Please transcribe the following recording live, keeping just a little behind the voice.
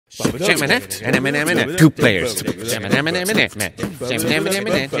Goop players. And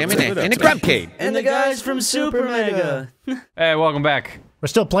the Grumpcade. And the guys from SuperMega. Hey, welcome back. We're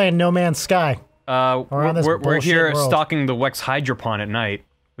still playing No Man's Sky. We're here world. stalking the Wecht's hydropon at night,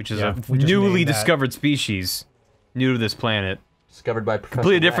 which is Yeah, a we just newly named that. discovered species, new to this planet. Discovered by Professor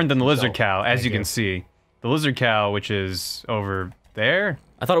Completely different Wecht than the lizard himself. cow, as Thank you you. can see. The lizard cow, which is over there.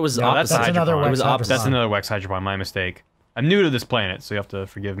 I thought it was No, opposite. that's another It was Wecht's opposite. That's another Wecht's hydropon. My mistake. I'm new to this planet, so you have to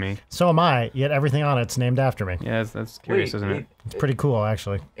forgive me. So am I, yet everything on it's named after me. Yeah, that's curious, isn't it? It's pretty cool,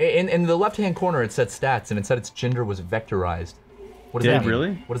 actually. In the left-hand corner, it said stats, and it said its gender was vectorized. What does Did that it mean?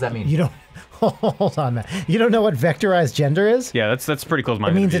 really? What does that mean? You don't... Hold on, man. You don't know what vectorized gender is? Yeah, that's pretty close.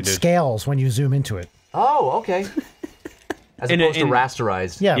 It means it scales when you zoom into it. Oh, okay. As opposed to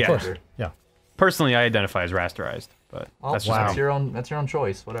rasterized. Yeah, Yeah. of course. Yeah. Personally, I identify as rasterized, but Well, that's just me. that's your own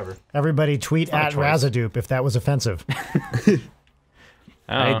choice. Whatever. Everybody tweet not a at choice. Razadupe if that was offensive.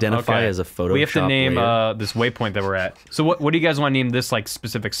 I identify as a Photoshop We have to name layer. this waypoint that we're at. So what do you guys want to name this like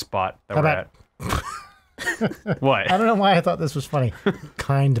specific spot that How we're about- at? What? I don't know why I thought this was funny.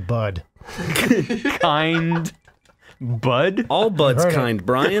 Kind bud. Kind bud? All buds heard it. kind,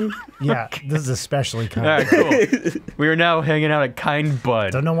 Brian. Yeah, this is especially kind. All right, cool. We are now hanging out at Kind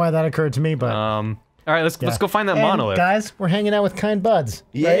Bud. Don't know why that occurred to me, but... All right, let's go find that And monolith. guys, we're hanging out with kind buds.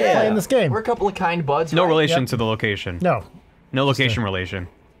 Right? Yeah. Playing this game. We're a couple of kind buds. No right? relation Yep. to the location. No. No location relation.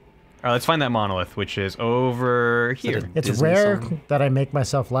 All right, let's find that monolith, which is over here. It's Disney rare song. that I make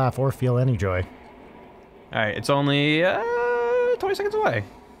myself laugh or feel any joy. All right, it's only 20 seconds away.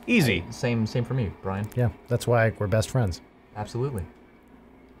 Easy. Same for me, Brian. Yeah, that's why we're best friends. Absolutely.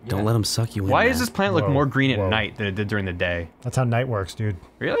 Don't let him suck you in. Why man. does this planet look Whoa, more green at whoa. night than it did during the day? That's how night works, dude.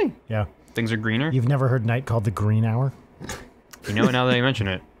 Really? Yeah. Things are greener? You've never heard night called the green hour? You know it now that you mention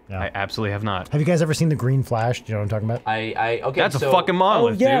it. Yeah. I absolutely have not. Have you guys ever seen the Green Flash? Do you know what I'm talking about? Okay. That's so, a fucking Oh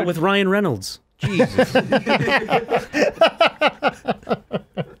monolith, yeah, dude. with Ryan Reynolds. Jesus.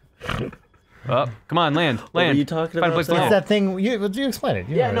 Oh, come on, land. were Land. you talking Find a about place to there? It's land. that thing, you explain it.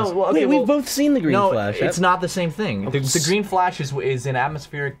 You Yeah, know no. it is. Well, okay, Wait, well, we've both seen the Green no, Flash. it's not the same thing. The green flash is an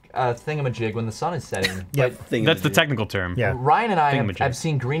atmospheric thingamajig when the sun is setting. Yep. Thing That's the technical term. Yeah. Ryan and I Thingamajig. have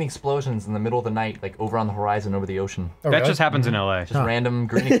seen green explosions in the middle of the night, like over on the horizon, over the ocean. Oh, That really? just happens in LA. Just random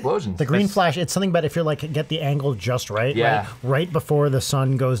green explosions. The Green Flash, it's something about if you're like, get the angle just right. Yeah. Right before the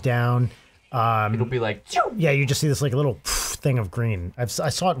sun goes down. It'll be like. Yeah, you just see this like little thing of green. I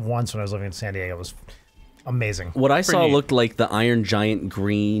saw it once when I was living in San Diego. It was amazing. What I saw neat. looked like the Iron Giant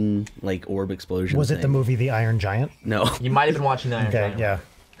green, like orb explosion. Was it the thing. movie The Iron Giant? No. You might have been watching that. Okay, yeah.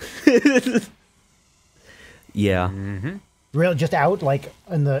 Yeah. Real, just out like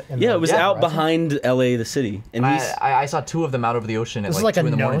in the. Yeah, it was out horizon? behind LA, the city, and he's. I saw two of them out over the ocean at This is like like 2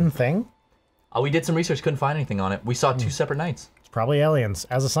 a in the morning. known thing. We did some research, couldn't find anything on it. We saw two separate nights. It's probably aliens.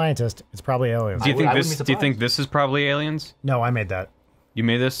 As a scientist, it's probably aliens. Do you I think wouldn't this? be Do you think surprised. this is probably aliens? No, I made that. You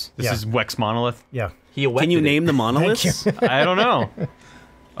made this? This Yeah. is Wecht's monolith? Yeah. He Can you name the monoliths? you. I don't know.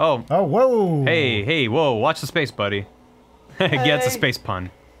 Oh, Oh, whoa. hey, whoa! Watch the space, buddy. Yeah, it's a space pun.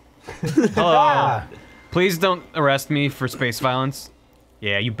 Hello. Please don't arrest me for space violence.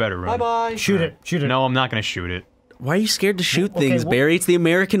 Yeah, you better run. Bye bye. Shoot it. Shoot it. No, I'm not gonna shoot it. Why are you scared to shoot Okay, things, well- Barry? It's the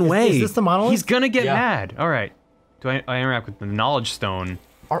American way. Is this the monolith? He's gonna get Yeah. mad. All right. Do I interact with the knowledge stone?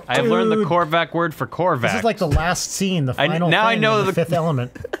 Are- I've learned the Dude. Korvac word for Korvac. This is like the last scene, the final now I thing know in the the- fifth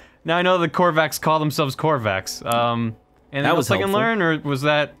element. Now I know the Korvacs call themselves Korvacs. And That was else I can helpful. learn, or was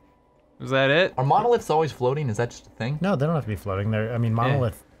that it? Are monoliths always floating? Is that just a thing? No, they don't have to be floating. They're, I mean,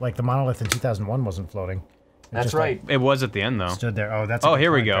 monolith, like the monolith in 2001 wasn't floating. It That's just, right. It was at the end though. Like, stood there. Oh, that's. Oh, a good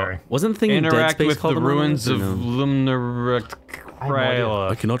here we point, go. Barry. Wasn't the thing in Dead Interact Space with called the a monolith, ruins or of no?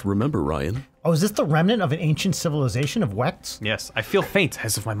 Lumnarakrala. cannot remember, Ryan. Oh, is this the remnant of an ancient civilization of Wechts? Yes, I feel faint,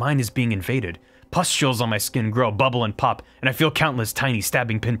 as if my mind is being invaded. Pustules on my skin grow, bubble and pop, and I feel countless tiny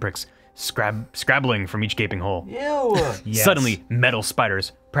stabbing pinpricks scrabbling from each gaping hole. Ew. Yes. Suddenly, metal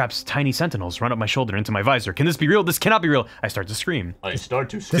spiders, perhaps tiny sentinels, run up my shoulder into my visor. Can this be real? This cannot be real. I start to scream. I start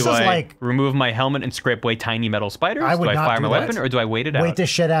to. This Do is I like remove my helmet and scrape away tiny metal spiders? I would do I not fire do my that. weapon, or do I wait it out? wait this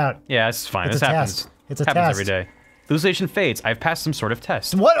shit out. Yeah, it's fine. It's this a happens. test. It's a happens test. every day. Hallucination fades. I've passed some sort of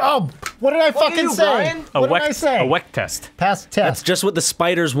test. What? Oh, what did I fucking you, say? Brian? What did I say? A Wecht test. Pass That's test. just what the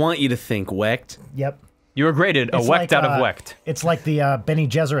spiders want you to think, Wecht. Yep. You were graded a It's Wecht like, out of Wecht. It's like the Benny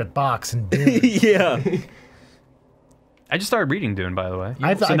Gesserit box and Dune. Yeah. I just started reading Dune, by the way.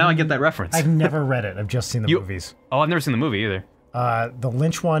 I've- so now I I've- get that reference. I've never read it. I've just seen the movies. Oh, I've never seen the movie either. The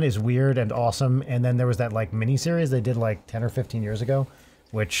Lynch one is weird and awesome, and then there was that like miniseries they did like 10 or 15 years ago,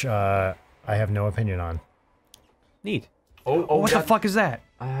 which I have no opinion on. Neat. Oh, What the that- fuck is that?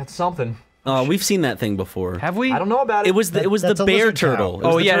 It's something. We've seen that thing before. Have we? I don't know about it. It was the That's the a bear lizard cat. turtle. It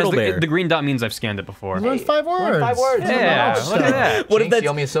was Oh the yeah, turtle bear. the green dot means I've scanned it before. You learned 5 words. 5 words. Yeah, look at that. What if Jinx, that's- you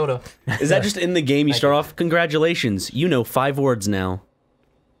owe me a soda. Is that just in the game? You start off. Congratulations, you know 5 words now.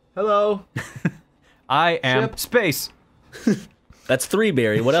 Hello. I am Ship. space. That's 3,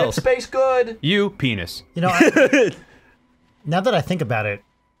 Barry. What Ship else? space good. You penis. You know, now that I think about it,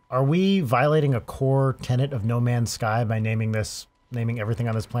 are we violating a core tenet of No Man's Sky by naming everything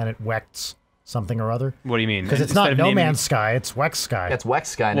on this planet Wecht's something or other? What do you mean? Because it's Instead not of No naming- Man's Sky, it's Wecht's Sky. That's Wecht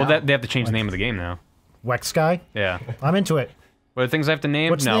Sky now. Well, they have to change the name of the game now. Wecht Sky? Yeah. I'm into it. What are the things I have to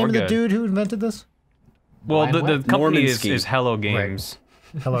name? What's no, the name we're of the good. dude who invented this? Well, Brian the Wecht? company Normanski. is Hello Games.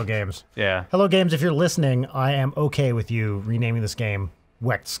 Hello Games. Yeah. Hello Games, if you're listening, I am okay with you renaming this game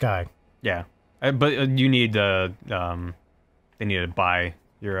Wecht Sky. Yeah. But you need they need to buy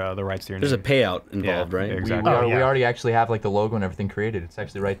your the rights to your There's a name. payout involved, Yeah, right? exactly. Oh, We yeah. already actually have like the logo and everything created. It's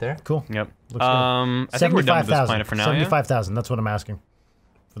actually right there. Cool. Yep. Looks good. I think we're done with this planet for now. Yeah? 75,000, that's what I'm asking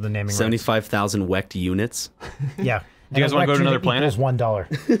for the naming rights. 75,000 Wecht units. Yeah. Do you guys wanna go to another planet?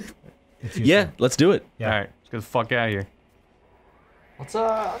 $1. Yeah, let's do it. Yeah. All right. Let's get the fuck out of here.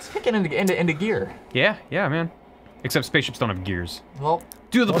 Let's kick it into gear. Yeah. Yeah, man. Except spaceships don't have gears. Well,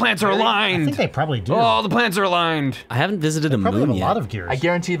 Dude, the planets are really? I aligned. think they probably do. Oh, the planets are aligned. I haven't visited a Probably have moon a yet. lot of gears. I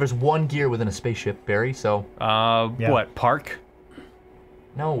guarantee there's one gear within a spaceship, Barry. So Yeah. What? Park?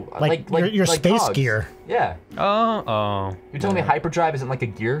 no, Like your like space dogs. gear. Yeah. Oh. You're telling me hyperdrive isn't like a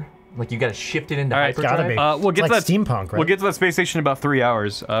gear? Like you got to shift it into All right, hyperdrive? gotta be. We'll get It's to like that steampunk, right? We'll get to that space station in about 3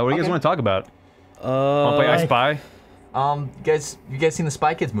 hours. What do you guys Okay. want to talk about? Want to play I like- Spy? You guys seen the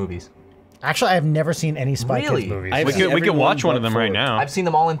Spy Kids movies? Actually, I've never seen any Spy Really? Kids movies. I have We seen could every watch one of but them right 4. now. I've seen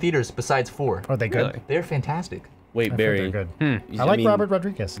them all in theaters besides 4. Are they good? Really? They're fantastic. Wait, I've heard Barry. they're good. I I like mean, Robert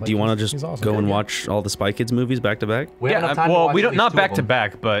Rodriguez. Do you want to He's just awesome. go and watch all the Spy Kids movies back to back? We have Yeah, enough time to well, watch we at don't least not 2 back of to them.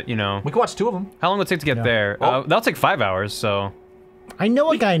 back, but you know, We can watch 2 of them. how long will it take to get Yeah. there? Oh. That'll take 5 hours. So, I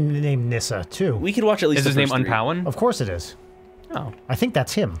know a guy named Nissa too. We could watch at least is the his name first 3. Unpowen? Of course it is. Oh, I think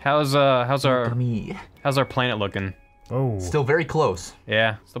that's him. how's our Me. planet looking? Oh, Still very close.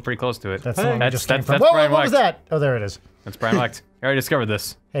 Yeah, still pretty close to it. that's the one we that's just came that's, from. that's Whoa, Brian what was Wecht. that? Oh, there it is. That's Brian Wecht. I already discovered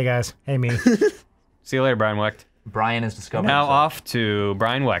this. Hey guys. Hey me. See you later, Brian Wecht. Brian has discovered. Now so- off to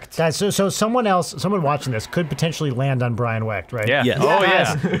Brian Wecht. Guys, so someone watching this could potentially land on Brian Wecht, right? Yeah. Yes. Oh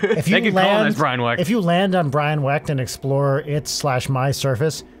yeah. If you They could colonize Brian Wecht. If you land on Brian Wecht and explore its/my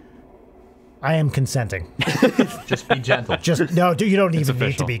surface, I am consenting. Just be gentle. Just no, dude, you don't even need to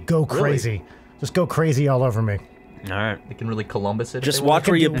official. be. Go crazy. Just go crazy all over me. All right. They can really Columbus it. if Just they watch want.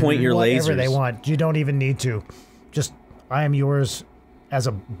 where you Do point your whatever lasers. they want. You don't even need to. Just I am yours as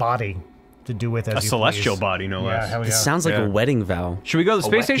a body to do with as A you celestial please. body, no Yeah, less. hell yeah. This sounds like Yeah. a wedding vow. Should we go to the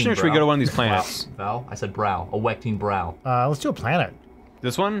A space station or Wechting should we go to brow. one of these planets? Val? I said brow. A Wechting brow. Let's do a planet.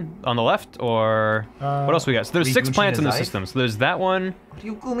 This one on the left, or what else we got? So there's 6 Riguchi planets in the Nazai? system. So there's that one.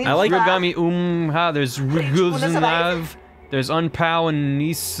 I like- Rugami There's Riguzunav. There's Unpow and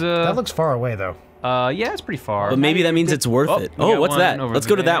Nisa. That looks far away though. Yeah, it's pretty far. But maybe that means it's worth Oh, it. we Oh, got what's one that? over Let's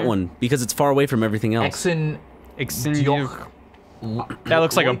go to that there. one because it's far away from everything else. Exin. Exindio. That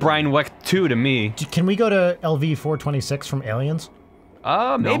looks like a Brian Wecht 2 to me. Can we go to LV 426 from Aliens?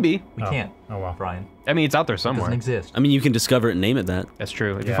 Maybe. We can't. Oh well. Brian. I mean, it's out there It doesn't somewhere. exist. I mean, you can discover it and name it that. That's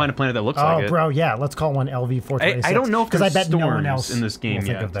true. If Yeah. you find a planet that looks Oh, like it. bro, yeah. Let's call one LV 426. I don't know if because there's I bet storms no one else in this game will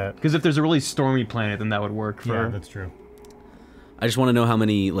think yet. of that. Because if there's a really stormy planet, then that would work for. Yeah, that's true. I just want to know how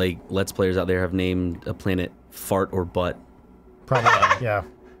many like Let's Players out there have named a planet Fart or Butt. Probably. Yeah. Can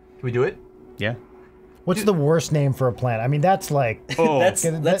we do it? Yeah. What's the worst name for a planet? I mean, that's like. Oh, That's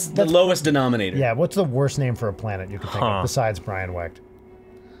Okay, that's the that's- lowest denominator. Yeah. What's the worst name for a planet you could think Huh. of besides Brian Wecht?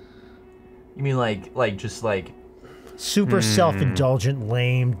 You mean just like Super self-indulgent,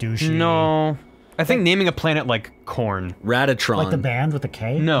 lame, douchey. no. I think naming a planet like Corn. Ratatron. Like the band with the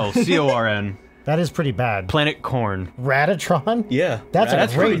K. No, C-O-R-n. That is pretty bad. Planet Corn. Ratatron. Yeah. That's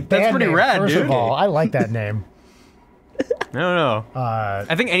That's a great pretty- that's band pretty name, rad, first dude. of all, I like that name. I don't know.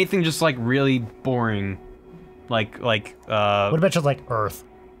 I think anything just like really boring. Like What about just like Earth?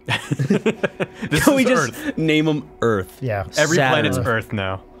 this Can we is just Earth. name them Earth? Yeah. Every Saturn. planet's Earth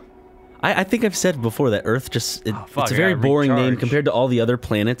now. I think I've said before that Earth just fuck, it's a I very gotta boring name recharge. compared to all the other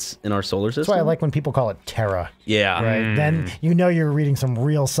planets in our solar system. That's why I like when people call it Terra. Yeah. Right. Then you know you're reading some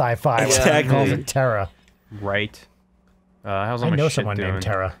real sci-fi. when someone calls Exactly. it Terra. Right. How's all I my know shit someone doing? named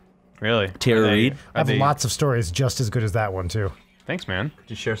Terra. Really? Tara Are they- Reid? I are have they- lots of stories just as good as that one too. Thanks, man.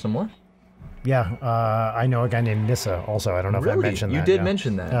 just share some more? Yeah, I know a guy named Nissa also. I don't know if I Really? mentioned that. You did yeah.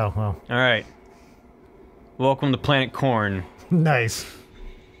 mention that. Oh, well. All right. Welcome to Planet Corn. Nice.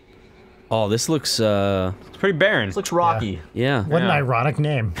 Oh, this looks It's pretty barren. This looks rocky. yeah. What an Yeah. ironic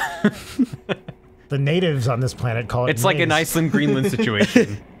name. The natives on this planet call it It's like an maize. Iceland-Greenland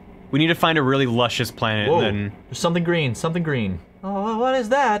situation. We need to find a really luscious planet Whoa. and then... There's something green. Something green. Oh, what is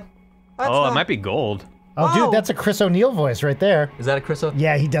that? Oh, it might be gold. Oh, Whoa. dude, that's a Chris O'Neill voice right there. Is that a Chris?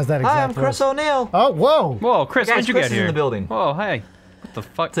 Yeah, he does that exact Hi, I'm voice. Chris O'Neill. Oh, whoa. Whoa, Chris, Guys, how'd you Chris get is here? in the building. Whoa, hey. What the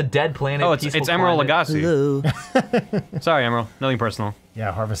fuck? It's a dead planet. Oh, it's Emerald planet. Lagasse. Hello. Sorry, Emerald. Nothing personal.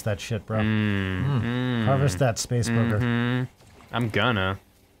 Yeah, harvest that shit, bro. Harvest that space booger. I'm gonna.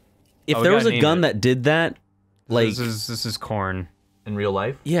 If we there was gotta a name gun it. that did that, like, This is corn. In real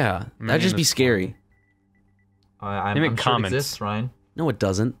life? yeah, that'd just be scary. I'm Name it sure it comments. exists, Ryan. No, it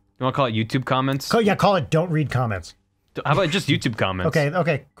doesn't. You want to call it YouTube comments? Call it don't read comments. How about just YouTube comments? Okay,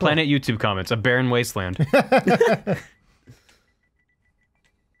 cool. Planet YouTube comments. A barren wasteland.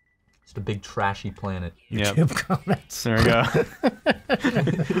 Just a big trashy planet. Yep. YouTube comments. There we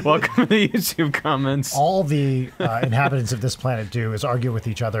go. Welcome to the YouTube comments. All the inhabitants of this planet do is argue with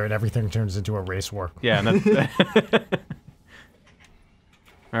each other, and everything turns into a race war. Yeah, and that's...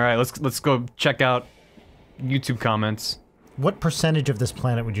 All right, let's go check out YouTube comments. What percentage of this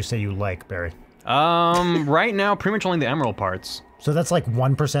planet would you say you like, Barry? Right now, pretty much only the emerald parts. So that's like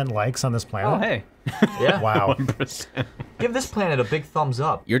 1% likes on this planet? Oh, hey. Yeah. Wow. 1%. Give this planet a big thumbs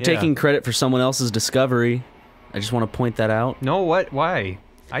up. You're Yeah. taking credit for someone else's discovery. I just want to point that out. No, what? Why?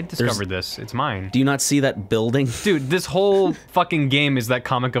 I discovered this. It's mine. Do you not see that building? Dude, this whole fucking game is that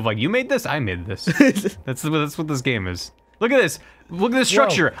comic of like, you made this, I made this. That's what this game is. Look at this. Look at this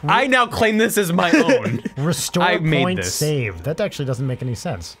structure. I now claim this as my own. Restore I made point this. saved. That actually doesn't make any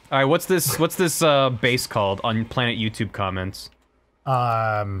sense. All right, what's this base called on Planet YouTube comments?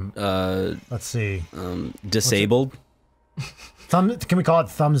 Let's see. Disabled? Can we call it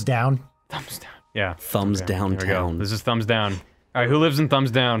thumbs down? Thumbs down. Yeah. Thumbs There we go. downtown. This is thumbs down. All right, who lives in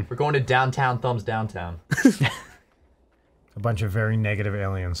thumbs down? We're going to downtown, thumbs downtown. A bunch of very negative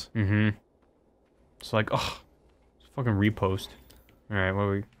aliens. It's like, oh, fucking repost. All right, what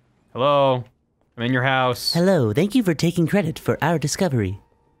are we? Hello, I'm in your house. Hello, thank you for taking credit for our discovery.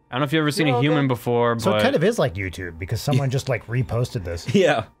 I don't know if you've ever seen a human before, but So it kind of is like YouTube, because someone just like reposted this.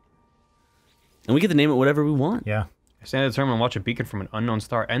 Yeah. And we get to name it whatever we want. Yeah. stand at the terminal and watch a beacon from an unknown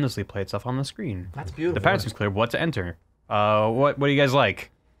star endlessly play itself on the screen. That's beautiful. The pattern seems clear. What to enter? What do you guys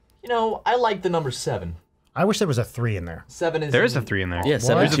like? You know, I like the number 7. I wish there was a 3 in there. 7 is. There is a 3 in there. Yeah,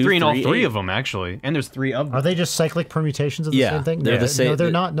 7, There's a 2, 3 in all 3, 3 8. of them, actually. And there's 3 of them. Are they just cyclic permutations of the Yeah, same thing? they're the same- No,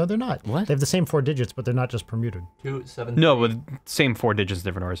 they're not. No, they're not. What? They have the same 4 digits, but they're not just permuted. 2, 7. No, with same 4 digits,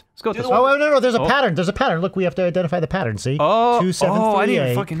 different orders. Let's go with this one. Oh, no, there's a pattern. There's a pattern. Look, we have to identify the pattern. See? Oh, 2, 7, 3, I didn't even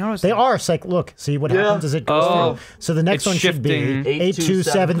 8. fucking notice They that. are Look, see what happens is it goes Oh. through. So the next It's one should be shifting. 8, 2,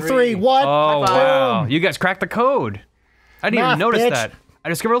 7, 3. What? Oh, High five. wow. You guys cracked the code. I didn't Math, even notice bitch. that. I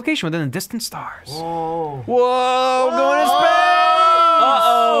discovered a location within the distant stars. Oh. Whoa, going to space!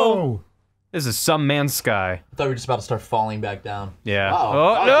 Oh. This is some man's sky. I thought we were just about to start falling back down. Yeah. Uh-oh.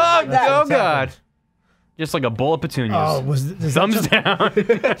 Oh, Oh, no! like that. Oh, What's God. Just like a bowl of petunias. Oh, is that Thumbs just- down. Do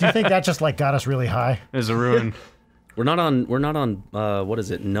you think that just like got us really high? There's a ruin. We're not on what is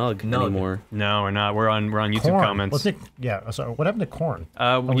it, Nug anymore. No, we're not. We're on YouTube Corn. comments. What's it? Yeah. Sorry. What happened to corn?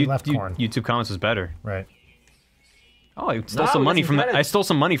 We left corn. YouTube comments is better. Right. Oh, I stole No, some we money got some from that. credit. I stole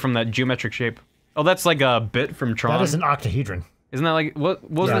some money from that geometric shape. Oh, that's like a bit from Tron. That is an octahedron. Isn't that like what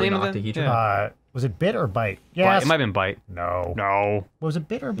was Yeah. the name An of it? octahedron? Yeah. Was it bit or bite? Bite. Yes. It might have been bite. No. No. Was it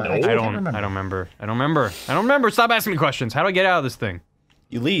bit or bite? No. I I can't don't remember. remember. Stop asking me questions. How do I get out of this thing?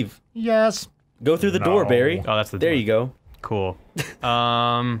 You leave. Yes. Go through the door, No. Barry. Oh, that's the There door. you go. Cool.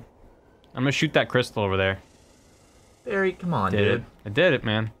 I'm gonna shoot that crystal over there. Barry, come on, Did dude. it? I did it,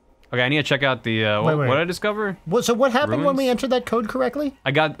 man. Okay, I need to check out the Wait. what did I discover? So what happened when Ruins? we entered that code correctly?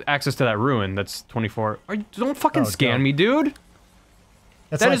 I got access to that ruin. That's 24. Don't fucking Oh, scan don't. me, dude.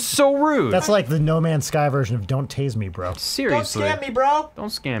 That's That like, is so rude. That's like the No Man's Sky version of "Don't Tase Me, Bro." Don't Seriously. scam me, bro. Don't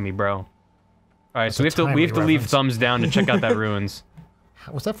scam me, bro. All right, so a we have to timely leave reference. thumbs down to check out that ruins.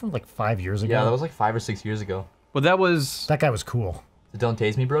 Was that from like 5 years ago? Yeah, that was like 5 or 6 years ago. Well, that was That guy was cool. The Don't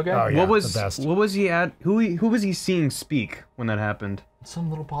Tase Me, bro guy? Oh, yeah. what was the best. what was he at? Who was he seeing speak when that happened? Some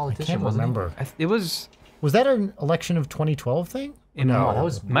little I politician, can't wasn't remember. It was Was that an election of 2012 thing? in he? No, that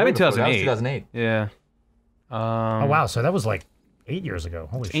was might way be before. That was 2008. 2008. Yeah. Oh wow, so that was like 8 years ago.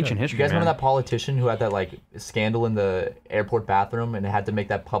 Holy shit. Ancient You history. guys remember man. that politician who had that like scandal in the airport bathroom and had to make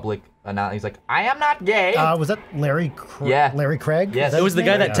that public announcement? He's like, "I am not gay." Was that Larry? Yeah. Larry Craig? Yes. Was It was the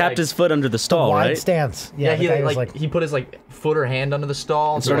guy that Yeah. tapped his foot under the stall, wide right? stance. yeah, Yeah, he the guy like, was he put his like foot or hand under the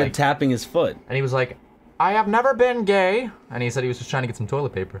stall And to, started like, tapping his foot. and he was like, "I have never been gay," and he said he was just trying to get some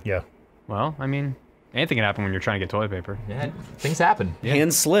toilet paper. Yeah. Well, I mean, anything can happen when you're trying to get toilet paper. Yeah, things happen. Yeah.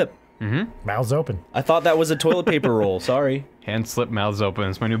 Hand slip. Mouths open. I thought that was a toilet paper roll. Sorry. Hand slip, mouths open.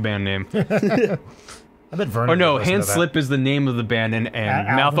 It's my new band name. I bet Vernon. Or no, would listen hand to that. slip is the name of the band, and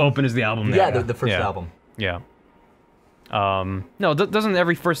mouth album? open is the album name. Yeah, the first album. Yeah. No, doesn't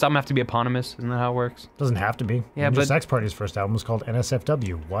every first album have to be eponymous? Isn't that how it works? Doesn't have to be. Yeah, Ninja but- Sex Party's first album was called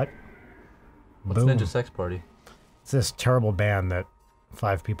NSFW. What? What's Boom. Ninja Sex Party? It's this terrible band that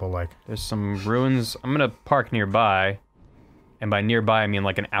 5 people like. There's some ruins. I'm gonna park nearby, and by nearby I mean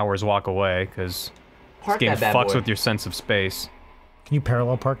like an hour's walk away, because this Park game that bad fucks boy. with your sense of space. Can you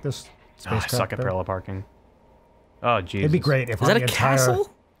parallel park this? Oh, I spacecraft suck at there? parallel parking. Oh, Jesus. It'd be great if Is that on a the entire...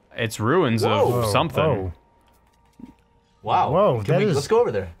 castle? It's ruins Whoa. of something. Whoa. Wow. Whoa, that is- Let's go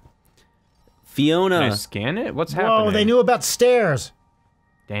over there. Fiona. Can I scan it? What's happening? Whoa, they knew about stairs.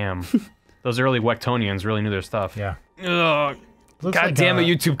 Damn. Those early Wechtonians really knew their stuff. Yeah. Ugh. Looks God like damn a, it,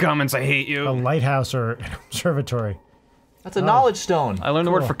 YouTube comments, I hate you. a lighthouse or an observatory. That's a knowledge stone. I learned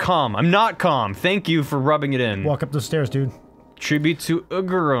the word Cool. for calm. I'm not calm. Thank you for rubbing it in. Walk up the stairs, dude. Tribute to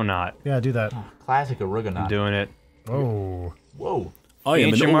Uguronaut. Yeah, do that. Classic Arugonaut. Doing it. Oh. Whoa. I The am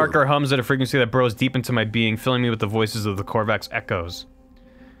ancient an marker hums at a frequency that burrows deep into my being, filling me with the voices of the Korvax echoes.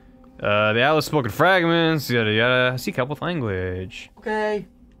 The Atlas spoken fragments, yada yada. Seek help with language. Okay.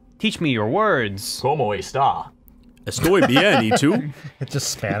 Teach me your words. Como está? Estoy bien, y tú? It's just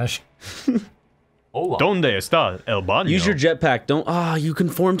Spanish. Hola. Donde está el baño? Use your jetpack. Don't. Ah, you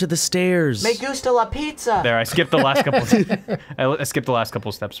conform to the stairs. Me gusta la pizza. There, I skipped the last couple. I skipped the last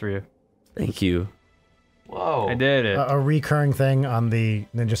couple steps for you. Thank you. Whoa. I did it. A recurring thing on the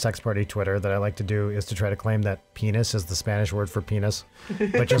Ninja Sex Party Twitter that I like to do is to try to claim that penis is the Spanish word for penis,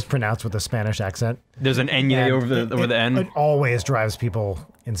 but just pronounced with a Spanish accent. There's an N And over the N. It always drives people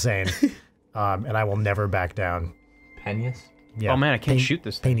insane, and I will never back down. Penis? Yeah. Oh man, I can't shoot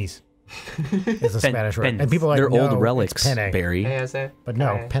this thing. Penis is a Spanish word, penis. and people are like, They're no, old relics, it's penne. Barry. But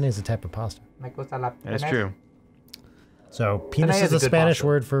no, penne is a type of pasta. That's true. So penis Penne is is a the good Spanish pasta.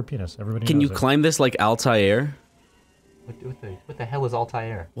 word for penis. Everybody Can knows you it. climb this like Altair? What the hell is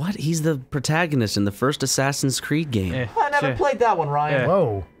Altair? What? He's the protagonist in the first Assassin's Creed game. Eh, I never shit. played that one, Ryan. Yeah.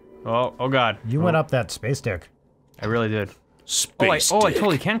 Whoa, Oh god. you went up that space dick. I really did. Space I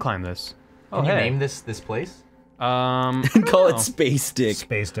totally can climb this. Oh Can you hey. name this place? Call oh. it Space Dick.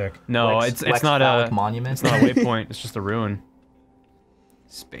 Space dick. No, Wecht's it's not Phallic a monument. It's not a waypoint. It's just a ruin.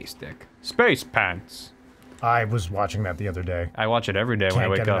 Space dick. Space pants. I was watching that the other day. I watch it every day when I Can't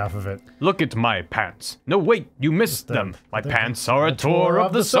wake get up. enough of it. Look at my pants. No, wait, you missed them. My pants are a tour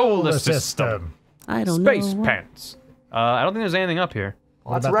of the solar system. I don't Space know. pants. I don't think there's anything up here.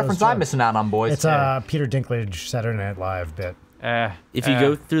 Well, that's a about reference those I'm drugs? missing out on, boys. It's a Peter Dinklage Saturday Night Live bit. If you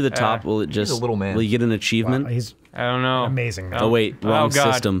go through the top, will it just? a little man. Will you get an achievement? He's I don't know. amazing. Oh wait, wrong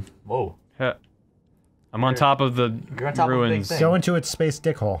God. system. Whoa. I'm on top of the You're on top of a big ruins. thing. Go into its space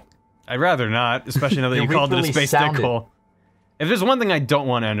dick hole. I'd rather not, especially now that It you called it a really space dick sounded. hole. If there's one thing I don't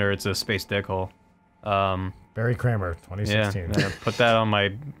want to enter, it's a space dick hole. Barry Kramer, Yeah, 2016. put that on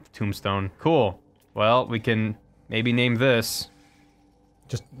my tombstone. Cool. Well, we can maybe name this.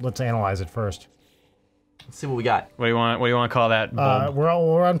 Just let's analyze it first. Let's see what we got. What do you want? What do you want to call that? Bulb? We're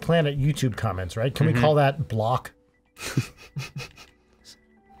on Planet YouTube comments, right? Can we call that block?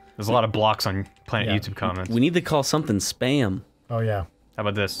 There's a lot of blocks on Planet Yeah. YouTube comments. We need to call something spam. Oh yeah. How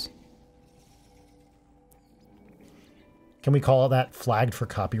about this? Can we call that flagged for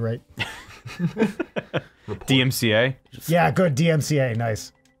copyright? DMCA. Yeah, good DMCA,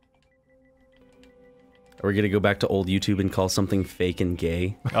 nice. Are we gonna go back to old YouTube and call something fake and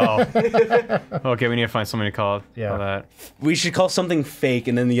gay? Oh. Okay, we need to find something to call it. Yeah. Call that. We should call something fake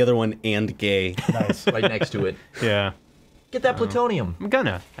and then the other one and gay. Nice. Right next to it. Yeah. Get that plutonium. I'm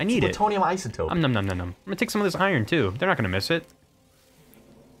gonna. I need it. Plutonium isotope. Nom nom nom nom nom. I'm gonna take some of this iron too. They're not gonna miss it.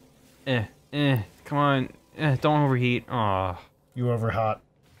 Come on. Don't overheat. Aw. You over hot.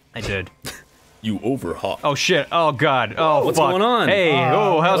 I did. You overhot. Oh shit. Oh god. Oh What's fuck. going on? Hey.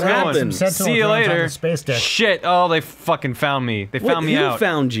 Oh, how's it what going? happened? Sentinel See you drones on later. the space dick. Shit. Oh, they fucking found me. They found me Who out.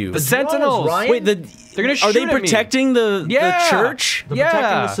 found you? The Sentinels. Ryan? Wait, They're gonna are shoot they at me. protecting the church? They're protecting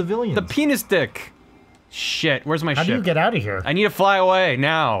the civilians. The penis dick. Shit. Where's my How ship? do you get out of here? I need to fly away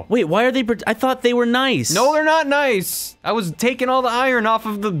now. Wait, why are they? I thought they were nice. No, they're not nice. I was taking all the iron off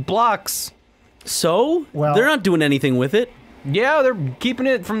of the blocks. So? Well- they're not doing anything with it. Yeah, they're keeping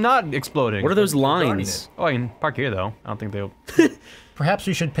it from not exploding. What are those guarding lines? Oh, I can park here though. I don't think they'll. Perhaps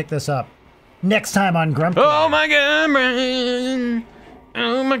we should pick this up next time on Grumpcade. Oh my god, Brian!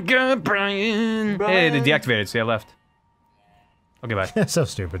 Oh my god, Brian! Hey, they deactivated, so I left. Okay, bye. So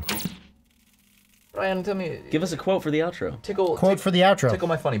stupid. Ryan, tell me. Give us a quote for the outro. Tickle. Quote for the outro. Tickle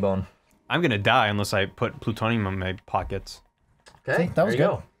my funny bone. I'm gonna die unless I put plutonium in my pockets. Okay. that was there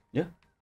you good. go.